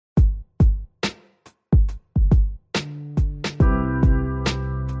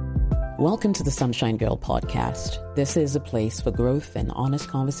Welcome to the Sunshine Girl podcast. This is a place for growth and honest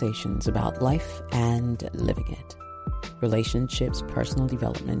conversations about life and living it. Relationships, personal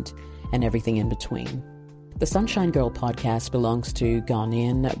development, and everything in between. The Sunshine Girl podcast belongs to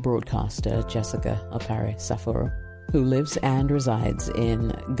Ghanaian broadcaster Jessica Opare Saforo, who lives and resides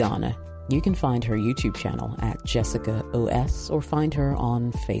in Ghana. You can find her YouTube channel at Jessica OS or find her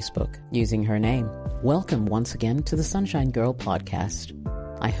on Facebook using her name. Welcome once again to the Sunshine Girl podcast.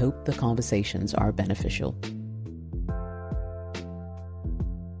 I hope the conversations are beneficial.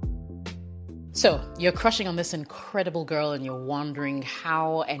 So, you're crushing on this incredible girl and you're wondering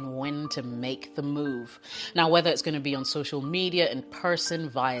how and when to make the move. Now, whether it's going to be on social media, in person,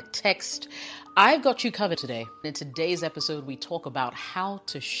 via text, I've got you covered today. In today's episode, we talk about how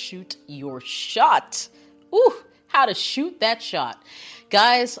to shoot your shot. Ooh, how to shoot that shot.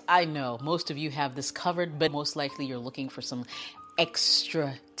 Guys, I know most of you have this covered, but most likely you're looking for some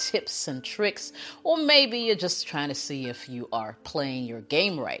extra tips and tricks, or maybe you're just trying to see if you are playing your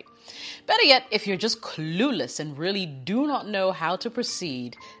game right. Better yet, if you're just clueless and really do not know how to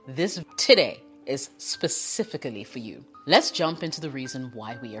proceed, this today is specifically for you. Let's jump into the reason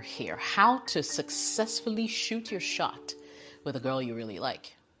why we are here. How to successfully shoot your shot with a girl you really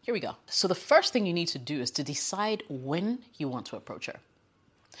like. Here we go. So the first thing you need to do is to decide when you want to approach her.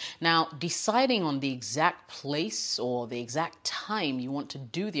 Now, deciding on the exact place or the exact time you want to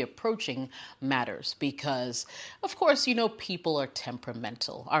do the approaching matters because, of course, you know, people are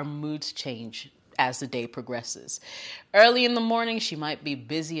temperamental. Our moods change as the day progresses. Early in the morning, she might be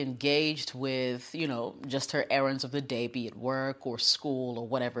busy, engaged with, just her errands of the day, be it work or school or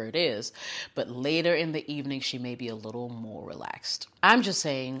whatever it is. But later in the evening, she may be a little more relaxed. I'm just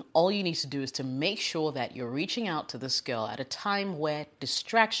saying, all you need to do is to make sure that you're reaching out to this girl at a time where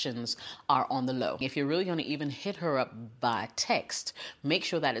distractions are on the low. If you're really going to even hit her up by text, make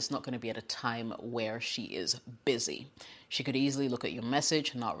sure that it's not going to be at a time where she is busy. She could easily look at your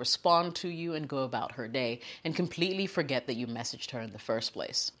message, not respond to you, and go about her day and completely forget that you messaged her in the first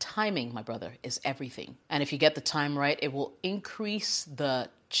place. Timing, my brother, is everything. And if you get the time right, it will increase the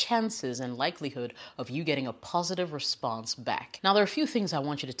chances and likelihood of you getting a positive response back. Now, there are a few things I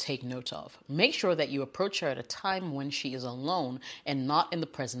want you to take note of. Make sure that you approach her at a time when she is alone and not in the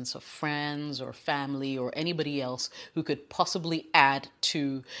presence of friends or family or anybody else who could possibly add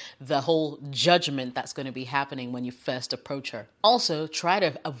to the whole judgment that's going to be happening when you first approach her. Also, try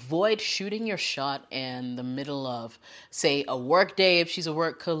to avoid shooting your shot in the middle of, say, a work day if she's a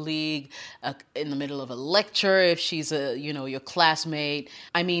work colleague, in the middle of a lecture if she's your classmate.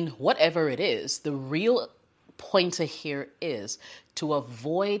 I mean, whatever it is, the real pointer here is to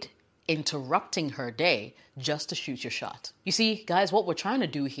avoid interrupting her day just to shoot your shot. You see, guys, what we're trying to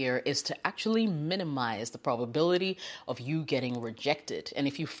do here is to actually minimize the probability of you getting rejected. And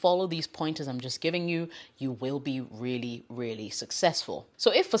if you follow these pointers I'm just giving you, you will be really, really successful.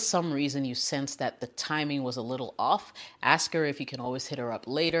 So if for some reason you sense that the timing was a little off, ask her if you can always hit her up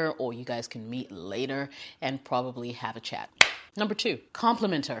later or you guys can meet later and probably have a chat. Number 2,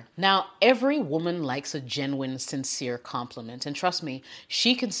 compliment her. Now, every woman likes a genuine, sincere compliment. And trust me,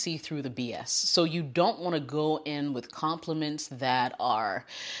 she can see through the BS. So you don't want to go in with compliments that are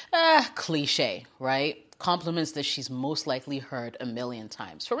cliche, right? Compliments that she's most likely heard a million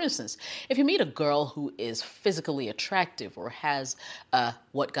times. For instance, if you meet a girl who is physically attractive or has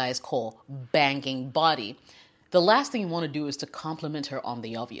what guys call banging body, the last thing you want to do is to compliment her on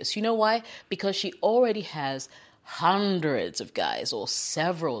the obvious. You know why? Because she already has hundreds of guys or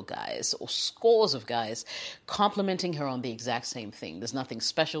several guys or scores of guys complimenting her on the exact same thing. There's nothing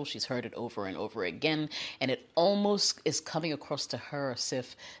special. She's heard it over and over again, and it almost is coming across to her as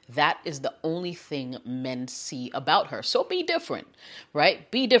if that is the only thing men see about her. So be different, right?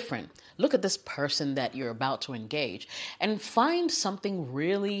 Be different. Look at this person that you're about to engage and find something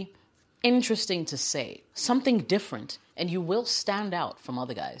really interesting to say, something different, and you will stand out from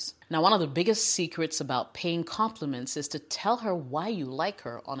other guys. Now, one of the biggest secrets about paying compliments is to tell her why you like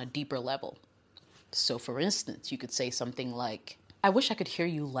her on a deeper level. So, for instance, you could say something like, I wish I could hear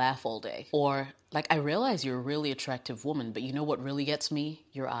you laugh all day. Or, I realize you're a really attractive woman, but you know what really gets me?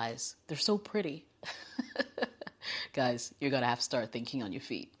 Your eyes. They're so pretty. Guys, you're going to have to start thinking on your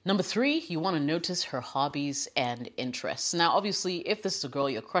feet. Number 3, you want to notice her hobbies and interests. Now, obviously, if this is a girl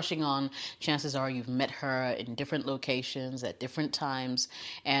you're crushing on, chances are you've met her in different locations at different times,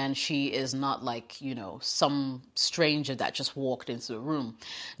 and she is not some stranger that just walked into the room.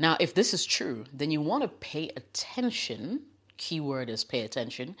 Now, if this is true, then you want to pay attention keyword is pay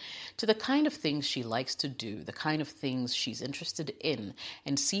attention, to the kind of things she likes to do, the kind of things she's interested in,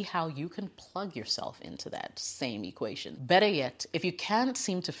 and see how you can plug yourself into that same equation. Better yet, if you can't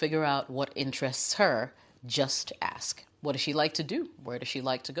seem to figure out what interests her, just ask. What does she like to do? Where does she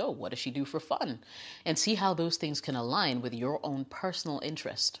like to go? What does she do for fun? And see how those things can align with your own personal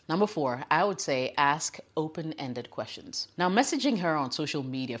interest. Number 4, I would say ask open-ended questions. Now, messaging her on social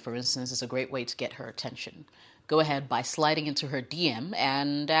media, for instance, is a great way to get her attention. Go ahead by sliding into her DM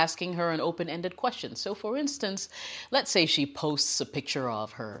and asking her an open-ended question. So, for instance, let's say she posts a picture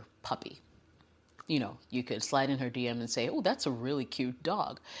of her puppy. You could slide in her DM and say, oh, that's a really cute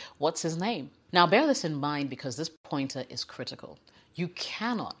dog. What's his name? Now, bear this in mind because this pointer is critical. You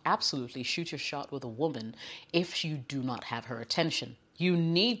cannot absolutely shoot your shot with a woman if you do not have her attention. You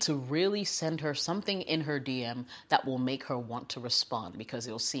need to really send her something in her DM that will make her want to respond, because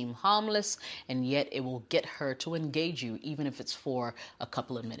it will seem harmless and yet it will get her to engage you, even if it's for a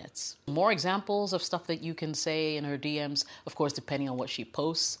couple of minutes. More examples of stuff that you can say in her DMs, of course, depending on what she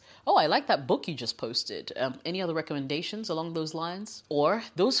posts. Oh, I like that book you just posted. Any other recommendations along those lines? Or,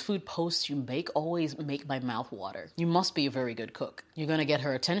 those food posts you make always make my mouth water. You must be a very good cook. You're going to get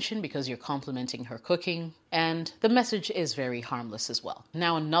her attention because you're complimenting her cooking, and the message is very harmless as well.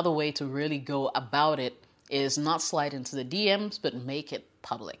 Now, another way to really go about it is not slide into the DMs, but make it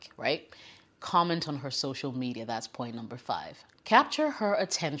public, right? Comment on her social media. That's point number 5. Capture her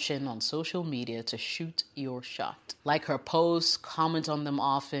attention on social media to shoot your shot. Like her posts, comment on them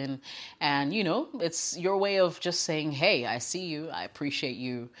often, and it's your way of just saying, hey, I see you, I appreciate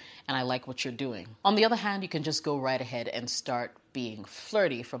you, and I like what you're doing. On the other hand, you can just go right ahead and start being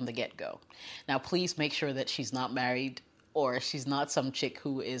flirty from the get-go. Now, please make sure that she's not married, or she's not some chick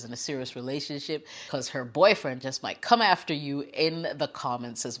who is in a serious relationship, because her boyfriend just might come after you in the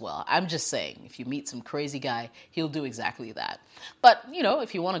comments as well. I'm just saying, if you meet some crazy guy, he'll do exactly that. But,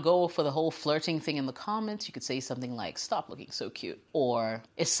 if you want to go for the whole flirting thing in the comments, you could say something like, stop looking so cute. Or,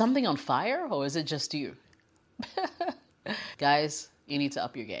 is something on fire, or is it just you? Guys, you need to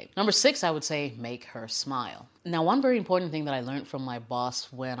up your game. Number 6, I would say make her smile. Now, one very important thing that I learned from my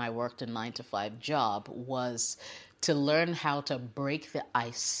boss when I worked a 9-to-5 job was to learn how to break the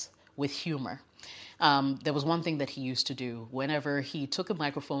ice with humor. There was one thing that he used to do. Whenever he took a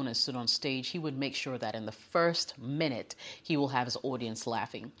microphone and stood on stage, he would make sure that in the first minute, he will have his audience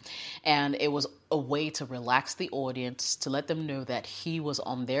laughing. And it was a way to relax the audience, to let them know that he was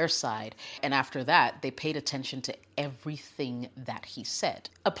on their side. And after that, they paid attention to everything that he said.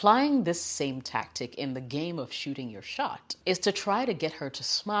 Applying this same tactic in the game of shooting your shot is to try to get her to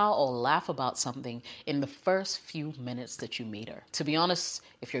smile or laugh about something in the first few minutes that you meet her. To be honest,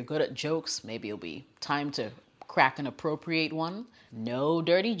 if you're good at jokes, maybe it'll be time to crack an appropriate one. No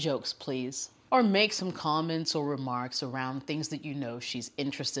dirty jokes, please. Or make some comments or remarks around things that she's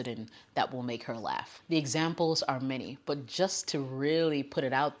interested in that will make her laugh. The examples are many, but just to really put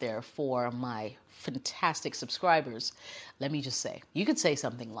it out there for my fantastic subscribers, let me just say, you could say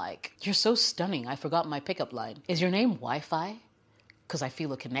something like, you're so stunning, I forgot my pickup line. Is your name Wi-Fi? Because I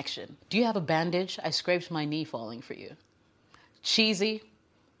feel a connection. Do you have a bandage? I scraped my knee falling for you. Cheesy,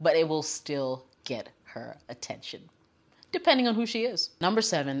 but it will still get her attention, depending on who she is. Number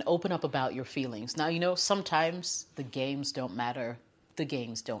 7, open up about your feelings. Now, sometimes the games don't matter. The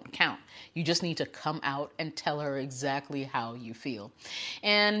games don't count. You just need to come out and tell her exactly how you feel.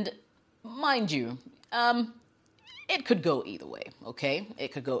 And mind you, it could go either way, okay?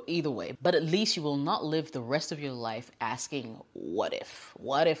 It could go either way. But at least you will not live the rest of your life asking, what if?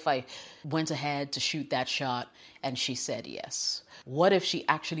 What if I went ahead to shoot that shot and she said yes? What if she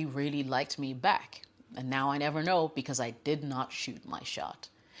actually really liked me back? And now I never know because I did not shoot my shot.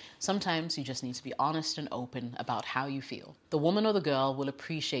 Sometimes you just need to be honest and open about how you feel. The woman or the girl will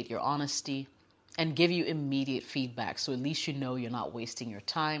appreciate your honesty and give you immediate feedback, so at least you're not wasting your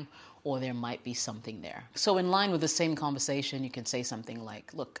time, or there might be something there. So in line with the same conversation, you can say something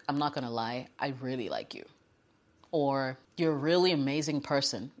like, look, I'm not gonna lie, I really like you. Or, you're a really amazing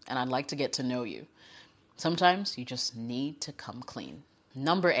person and I'd like to get to know you. Sometimes you just need to come clean.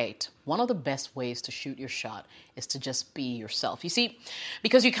 Number 8, one of the best ways to shoot your shot is to just be yourself. You see,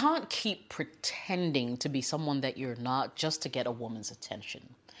 because you can't keep pretending to be someone that you're not just to get a woman's attention.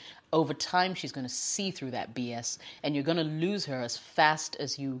 Over time, she's going to see through that BS and you're going to lose her as fast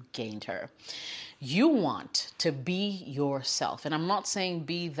as you gained her. You want to be yourself. And I'm not saying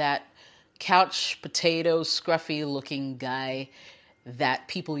be that couch potato, scruffy looking guy that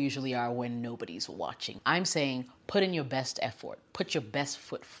people usually are when nobody's watching. I'm saying put in your best effort, put your best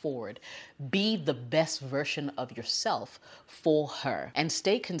foot forward, be the best version of yourself for her, and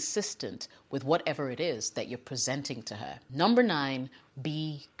stay consistent with whatever it is that you're presenting to her. Number 9,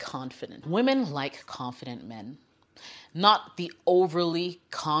 be confident. Women like confident men. Not the overly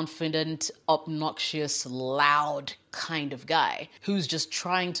confident, obnoxious, loud kind of guy who's just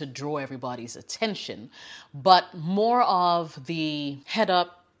trying to draw everybody's attention, but more of the head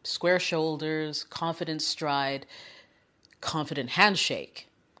up, square shoulders, confident stride, confident handshake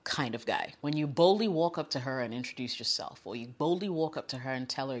kind of guy. When you boldly walk up to her and introduce yourself, or you boldly walk up to her and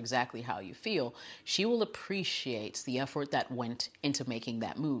tell her exactly how you feel, she will appreciate the effort that went into making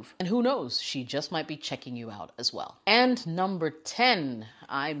that move. And who knows, she just might be checking you out as well. And number 10,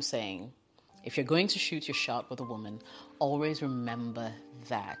 I'm saying, if you're going to shoot your shot with a woman, always remember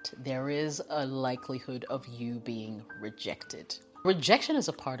that there is a likelihood of you being rejected. Rejection is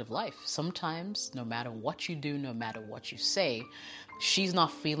a part of life. Sometimes, no matter what you do, no matter what you say, she's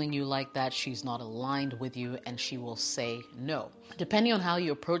not feeling you like that, she's not aligned with you, and she will say no. Depending on how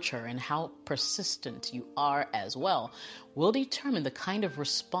you approach her and how persistent you are as well, will determine the kind of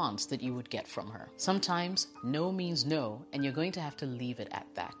response that you would get from her. Sometimes no means no, and you're going to have to leave it at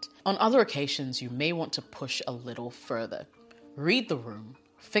that. On other occasions, you may want to push a little further. Read the room.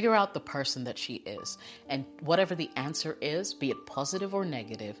 Figure out the person that she is, and whatever the answer is, be it positive or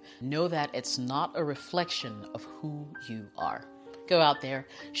negative, know that it's not a reflection of who you are. Go out there,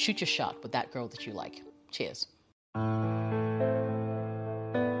 shoot your shot with that girl that you like. Cheers.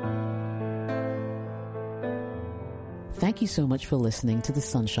 Thank you so much for listening to the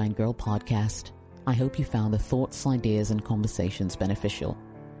Sunshine Girl podcast. I hope you found the thoughts, ideas, and conversations beneficial.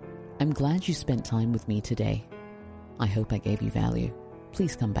 I'm glad you spent time with me today. I hope I gave you value.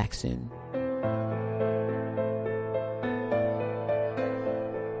 Please come back soon.